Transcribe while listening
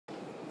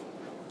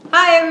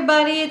Hi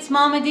everybody, it's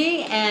Mama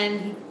D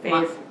and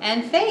Faith.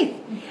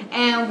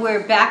 And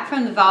we're back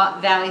from the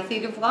Valley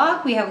Theater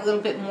vlog. We have a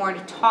little bit more to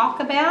talk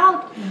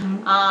about.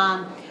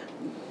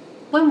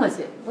 When was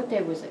it? What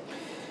day was it?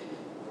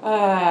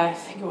 I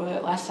think it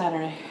was last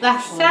Saturday.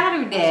 Last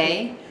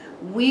Saturday,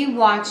 we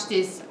watched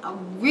this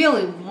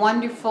really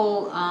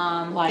wonderful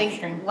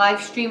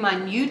live stream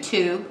on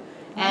YouTube.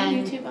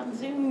 And YouTube on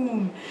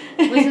Zoom.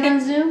 Was it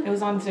on Zoom? It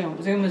was on Zoom.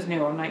 Zoom is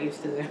new. I'm not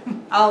used to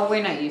Zoom. Oh,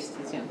 we're not used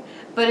to Zoom.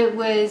 But it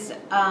was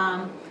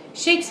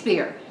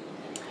Shakespeare.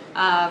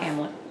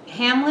 Hamlet.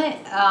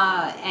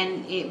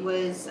 And it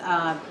was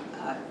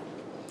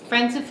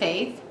Friends of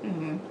Faith.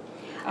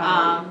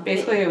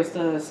 Basically, it was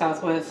the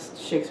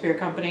Southwest Shakespeare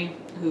Company,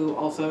 who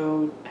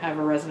also have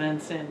a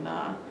residence in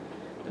the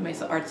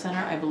Mesa Arts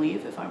Center, I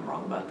believe, if I'm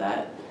wrong about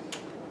that.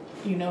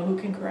 You know who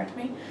can correct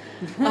me.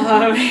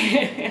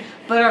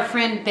 But our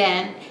friend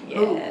Ben,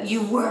 yes.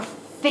 You were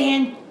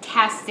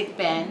fantastic,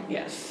 Ben.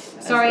 Yes.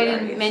 Sorry I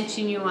didn't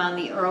mention you on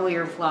the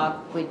earlier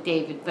vlog with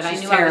David, but I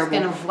knew terrible. I was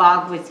going to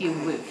vlog with you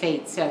with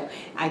Faith, so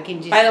I can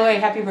just... By the way,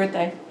 happy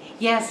birthday.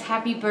 Yes,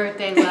 happy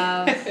birthday,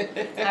 love.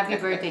 Happy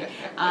birthday.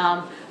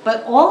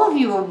 But all of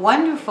you were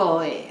wonderful.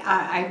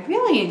 I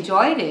really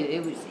enjoyed it.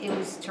 It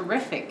was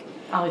terrific.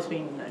 Always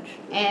being nudged.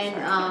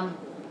 And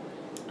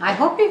I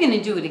hope you're going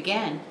to do it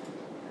again.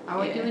 Are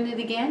we doing it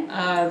again?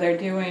 They're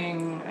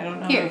doing, I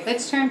don't know. Here,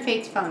 let's turn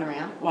Faith's phone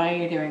around. Why are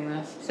you doing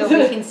this? So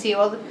we can see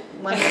all the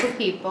wonderful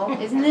people.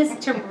 Isn't this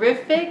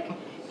terrific?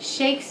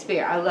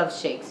 Shakespeare. I love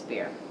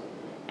Shakespeare.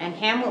 And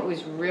Hamlet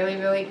was really,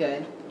 really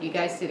good. You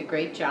guys did a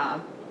great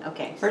job.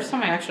 Okay. First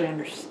time I actually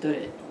understood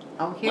it.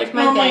 Oh, here's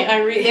my Ben.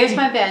 There's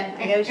my Ben.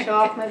 I gotta show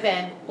off my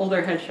Ben.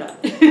 Older headshot.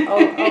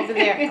 Oh, over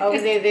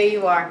there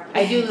you are.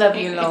 I do love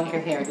your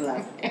longer hair,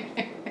 love.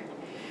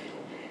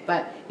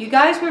 But you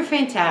guys were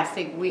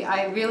fantastic.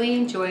 I really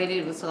enjoyed it.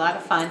 It was a lot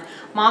of fun.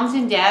 Moms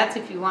and dads,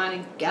 if you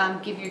want to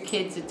give your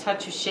kids a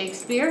touch of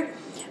Shakespeare,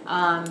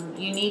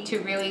 you need to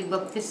really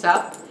look this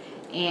up.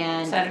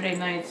 And Saturday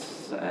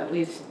nights, at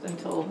least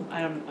until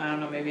I don't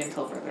know, maybe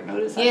until further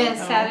notice. Yeah,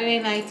 Saturday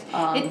nights.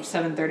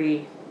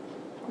 7:30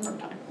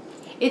 time.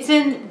 It's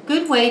a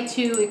good way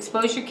to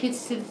expose your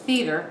kids to the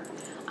theater,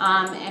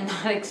 and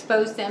not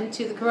expose them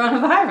to the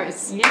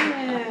coronavirus.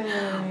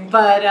 Yeah.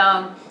 But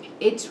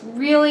it's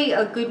really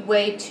a good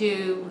way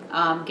to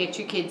get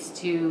your kids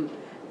to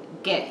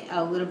get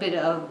a little bit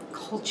of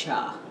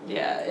culture.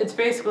 Yeah, it's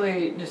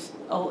basically just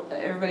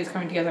everybody's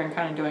coming together and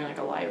kind of doing like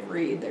a live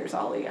read. There's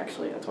Ollie,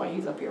 actually. That's why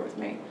he's up here with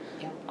me.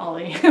 Yeah.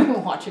 Ollie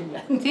watching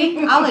Ben.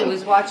 See, Ollie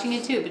was watching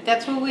it too, but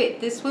that's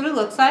what this is what it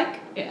looks like.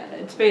 Yeah,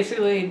 it's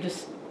basically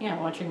just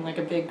watching like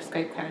a big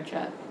Skype kind of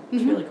chat.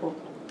 It's really cool.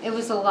 It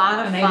was a lot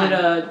of fun. And they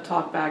did a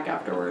talk back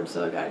afterwards,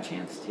 so I got a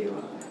chance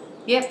to...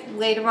 Yep,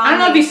 later on. I don't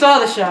know if you saw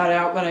the shout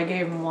out, but I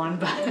gave him one.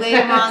 But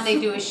later on, they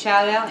do a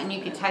shout out, and you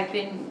can type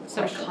in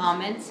some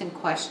comments and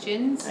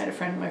questions. I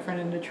had my friend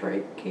in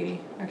Detroit,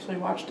 Katie, actually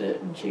watched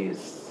it, and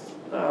she's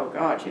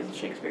a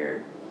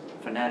Shakespeare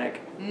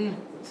fanatic.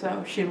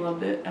 So she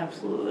loved it,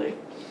 absolutely.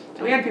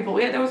 So we had people,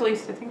 there was at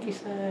least, I think he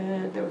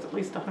said there was at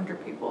least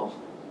 100 people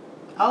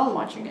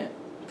watching it.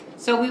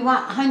 So we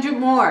want 100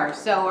 more.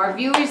 So our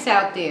viewers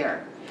out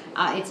there,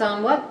 it's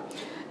on what?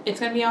 It's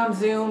going to be on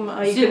Zoom.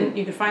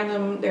 You can find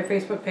them, their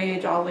Facebook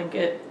page. I'll link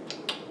it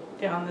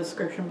down in the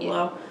description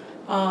below.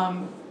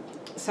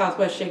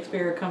 Southwest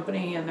Shakespeare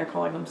Company, and they're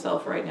calling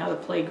themselves right now the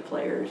Plague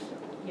Players.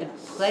 Yes.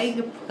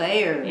 Plague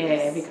Players.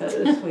 Yeah, because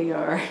we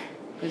are.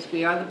 Because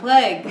we are the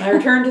plague. When I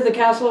return to the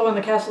castle when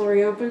the castle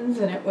reopens,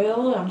 and it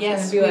will, I'm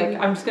just going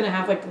to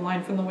have like the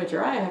line from The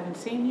Witcher, I haven't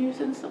seen you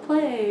since the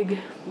plague.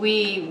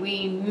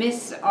 We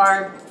miss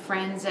our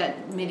friends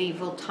at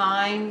medieval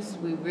times.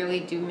 We really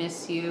do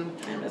miss you.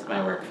 I miss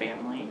my work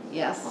family.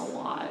 Yes. A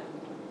lot.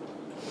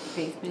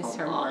 Faith miss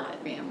her work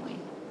family.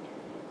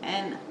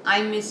 And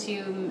I miss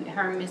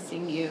her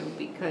missing you,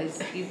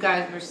 because you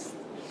guys were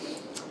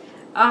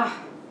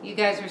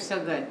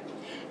so good.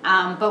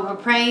 But we're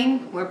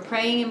praying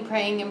and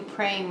praying and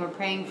praying. We're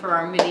praying for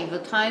our medieval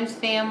times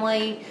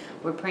family.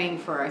 We're praying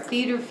for our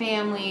theater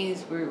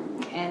families.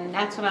 And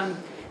that's what I'm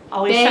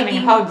always sending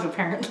hugs,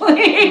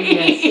 apparently.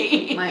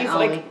 Yes, my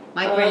Ollie,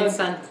 my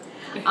grandson.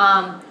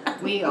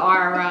 We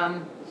are.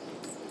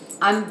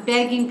 I'm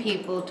begging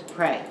people to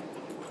pray.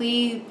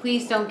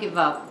 Please don't give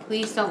up.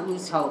 Please don't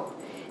lose hope,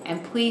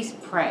 and please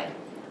pray.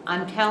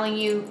 I'm telling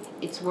you,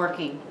 it's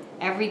working.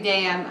 Every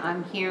day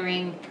I'm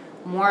hearing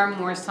more and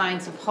more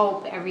signs of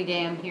hope. Every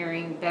day I'm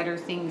hearing better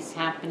things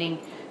happening.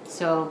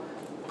 So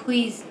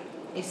please,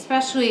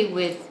 especially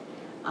with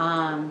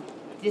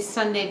this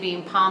Sunday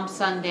being Palm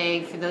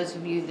Sunday, for those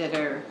of you that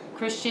are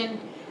Christian,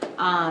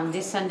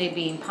 this Sunday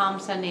being Palm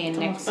Sunday and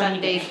next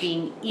Sunday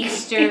being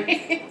Easter,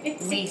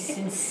 we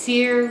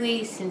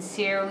sincerely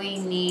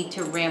need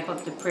to ramp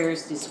up the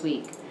prayers this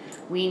week.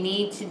 We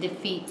need to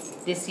defeat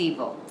this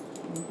evil.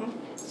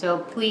 So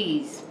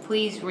please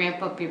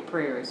ramp up your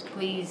prayers.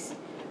 Please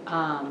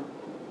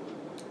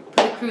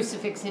put a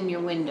crucifix in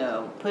your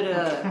window. Put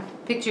a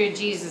picture of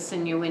Jesus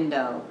in your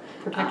window.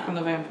 Protect from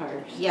the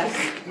vampires. Yes,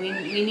 we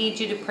need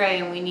you to pray,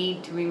 and we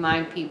need to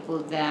remind people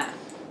that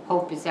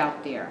hope is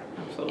out there.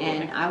 Absolutely.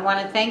 And I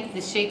want to thank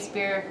the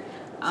Shakespeare,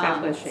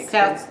 Southwest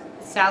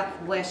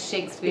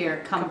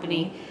Shakespeare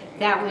Company.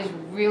 That was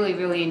really,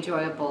 really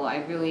enjoyable.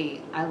 I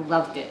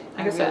loved it.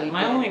 Like I said,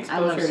 my only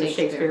exposure to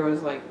Shakespeare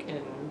was like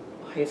in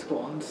high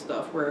school and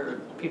stuff, where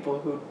people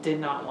who did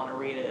not want to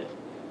read it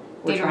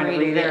were trying to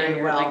read it, and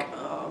you're like,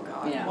 oh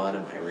God, what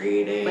am I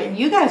reading? But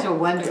you guys were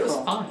wonderful. It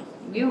was fun.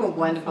 You were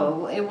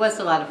wonderful. It was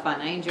a lot of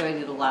fun. I enjoyed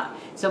it a lot.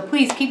 So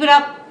please keep it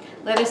up.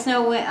 Let us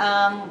know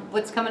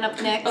what's coming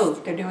up next. Oh,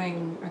 they're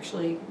doing,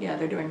 actually,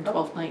 they're doing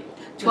 12th night.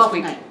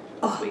 12th night.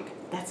 This week.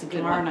 That's a good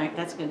Tomorrow one. night.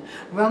 That's good.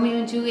 Romeo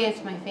and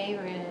Juliet's my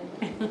favorite.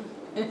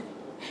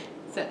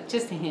 So,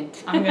 just a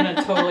hint. I'm going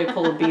to totally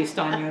pull a beast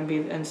on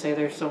you and say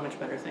there's so much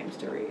better things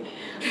to read.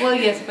 Well,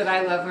 yes, but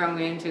I love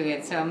Romeo and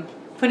Juliet, so I'm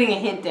putting a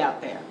hint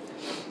out there.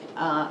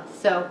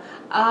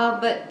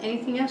 But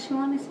anything else you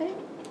want to say?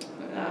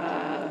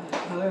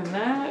 Other than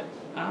that,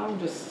 I'm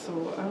just I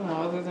don't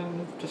know, other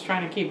than just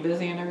trying to keep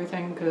busy and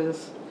everything,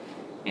 because,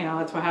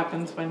 that's what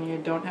happens when you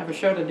don't have a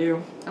show to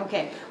do.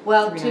 Okay.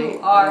 Well, to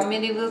our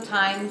Medieval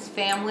Times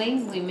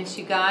family, we miss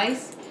you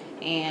guys,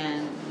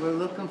 and we're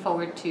looking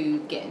forward to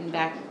getting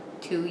back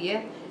to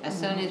you. As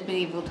soon as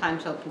Medieval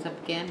Times opens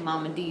up again,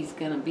 Mama D's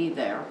going to be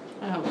there.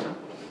 I hope so.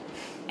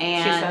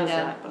 And she says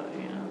that, but,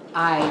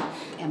 I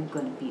am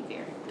going to be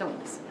there. Don't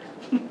listen.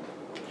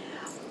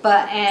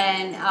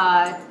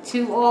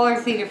 To all our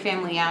theater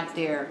family out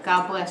there,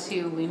 God bless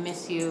you. We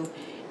miss you.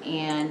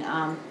 And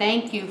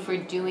thank you for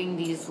doing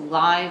these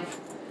live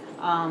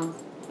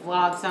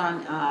vlogs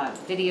on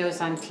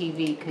videos on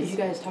TV. Did you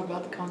guys talk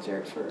about the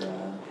concerts for,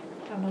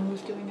 I don't know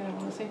who's doing it, I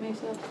want to say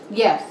Mesa?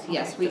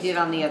 Yes, we did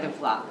on the other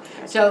vlog.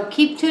 So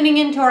keep tuning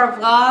into our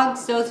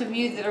vlogs. Those of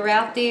you that are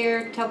out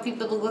there, tell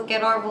people to look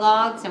at our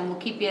vlogs, and we'll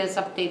keep you as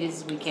updated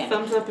as we can.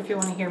 Thumbs up if you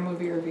want to hear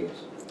movie reviews.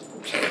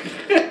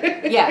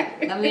 Yeah,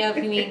 let me know if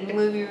you need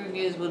movie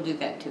reviews. We'll do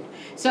that too.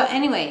 So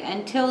anyway,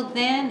 until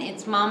then,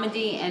 it's Mama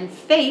D and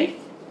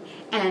Faith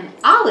and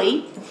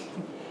Ollie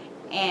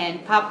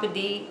and Papa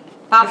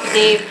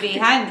Dave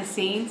behind the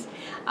scenes.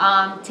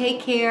 Take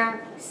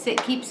care.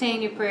 Keep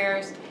saying your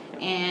prayers,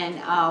 and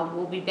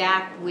we'll be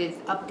back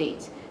with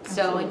updates.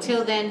 So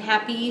until then,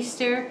 happy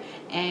Easter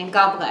and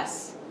God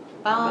bless.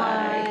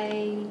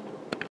 Bye. Bye.